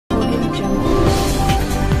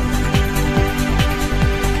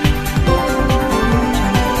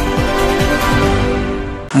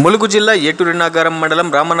ములుగు జిల్లా ఏటూరి నాగారం మండలం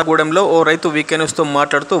రామన్నగూడెంలో ఓ రైతు వీకెన్యూస్తో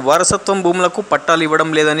మాట్లాడుతూ వారసత్వం భూములకు పట్టాలు ఇవ్వడం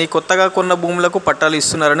లేదని, కొత్తగా కొన్న భూములకు పట్టాలు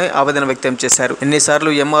ఇస్తున్నారని ఆవేదన వ్యక్తం చేశారు.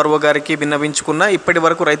 ఎన్నిసార్లు ఎంఆర్ఓ గారికి విన్నవించుకున్నా ఇప్పటి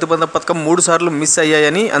వరకు రైతు బంధు పథకం 3 సార్లు మిస్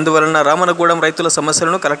అయ్యాయని, అందువలన రామన్నగూడెం రైతుల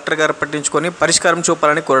సమస్యలను కలెక్టర్ గారు పట్టించుకొని పరిష్కారం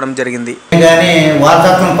చూపాలని కోరడం జరిగింది.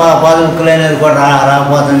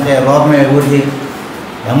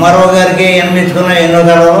 ఎంఆర్ఓ గారికి విన్నవించుకున్న ఎన్నో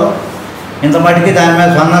గడవలు ఇంత మటుకి దాని మీద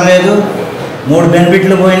సొన్నం లేదు. 3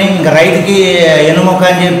 బెనిఫిట్లు పోయినాయి. ఇంకా రైతుకి ఎన్నుముక్క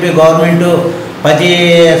అని చెప్పి గవర్నమెంట్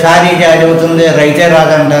ప్రతిసారి చెబుతుంది, రైతే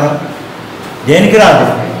రాదంటారు. దేనికి రాదు?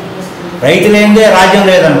 రైతు లేనిదే రాజ్యం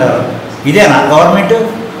లేదంటారు. ఇదేనా గవర్నమెంట్?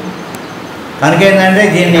 కనుక ఏంటంటే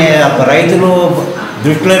దీన్ని రైతులు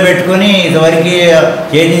దృష్టిలో పెట్టుకొని ఇదివరకు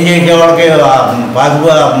చేంజింగ్ చేసే వాళ్ళకి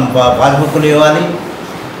పాస్బుక్లు ఇవ్వాలి.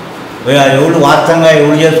 ఎవరు వాస్తవంగా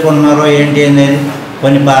ఎవరు చేసుకుంటున్నారో ఏంటి అనేది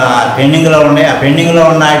కొన్ని పెండింగ్లో ఉన్నాయి. ఆ పెండింగ్లో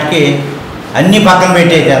ఉన్న వాటికి అన్నీ పక్కన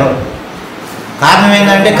పెట్టేశారు. కారణం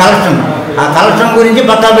ఏంటంటే కలెక్షన్. ఆ కలెక్షన్ గురించి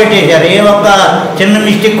పక్కా పెట్టేశారు. ఏ ఒక్క చిన్న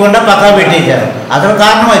మిస్టేక్ కూడా పక్కా పెట్టేశారు. అసలు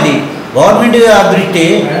కారణం అది గవర్నమెంట్ దృష్టి.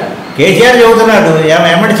 కేసీఆర్ చెబుతున్నాడు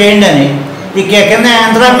ఎమ్మటి చేయండి అని, కింద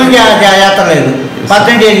యంత్రాంగం చేస్తలేదు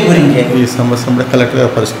పర్సెంటేజ్ గురించి. ఈ సమస్య కలెక్టర్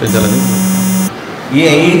గారు పరిష్కరించాలని ఈ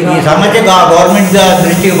సమస్య గవర్నమెంట్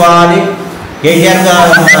దృష్టికి పోవాలి. కేసీఆర్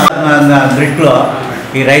దృష్టిలో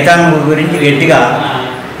ఈ రైతాంగం గురించి గట్టిగా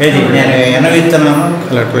నేను విన్నవిస్తున్నాను.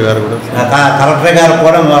 కలెక్టర్ గారు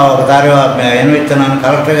కూడా ఒకసారి విన్నవిస్తున్నాను.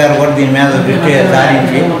 కలెక్టర్ గారు కూడా దీని మీద దృష్టి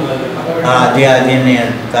సారించి దీన్ని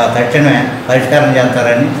తక్షణమే పరిష్కారం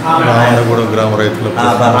చేస్తారని రామన్నగూడెం రైతుల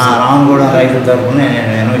తరఫున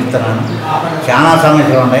నేను విన్నవిస్తున్నాను. చాలా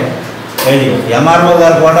సమస్యలు ఉన్నాయి. ఎంఆర్ఓ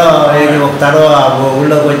గారు కూడా ఒకసారి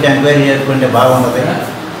ఊళ్ళోకి వచ్చి ఎంక్వైరీ చేసుకుంటే బాగుంటుంది.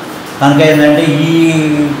 కనుక ఏంటంటే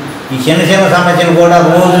ఈ చిన్న చిన్న సమస్యలు కూడా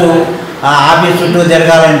రోజు ఆఫీస్ చుట్టూ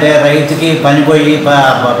తిరగాలంటే రైతుకి పనిపోయి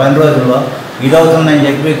 10 రోజుల్లో ఇదవుతుందని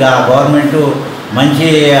చెప్పి గవర్నమెంటు మంచి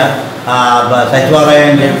సచివాలయం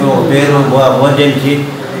అని చెప్పి ఒక పేరు బోధించి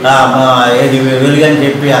ఏది వెలుగని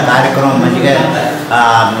చెప్పి ఆ కార్యక్రమం మంచిగా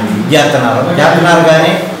చేస్తున్నారు.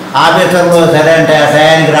 కానీ ఆఫీసర్లు సరే అంటే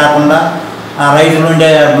టయానికి రాకుండా రైతులు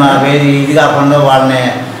ఉండే ఇది కాకుండా వాళ్ళని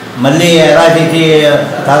మళ్ళీ ఎలా చేసి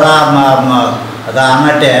కదా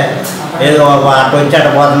అన్నట్టే ఏదో అటు వచ్చి అటు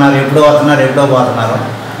పోతున్నారు, ఎప్పుడో పోతున్నారు.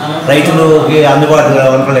 రైతులకి అందుబాటులో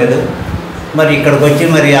ఉండలేదు. మరి ఇక్కడికి వచ్చి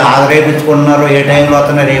మరి ఆదరేపించుకుంటున్నారు. ఏ టైంలో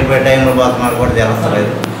వస్తున్నారు, ఏ టైంలో పోతున్నారు కూడా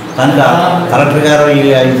తెలుస్తలేదు. కనుక కలెక్టర్ గారు ఈ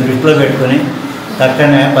దృష్టిలో పెట్టుకుని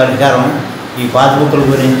తక్షణమే పరిష్కారం ఈ పాస్బుక్ల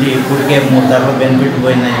గురించి ఇప్పటికే 3 సార్లు బెనిఫిట్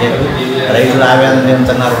పోయిందని చెప్పి రైతులు ఆవేదన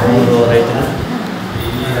చెందుతున్నారు. రైతులు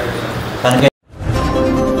కనుక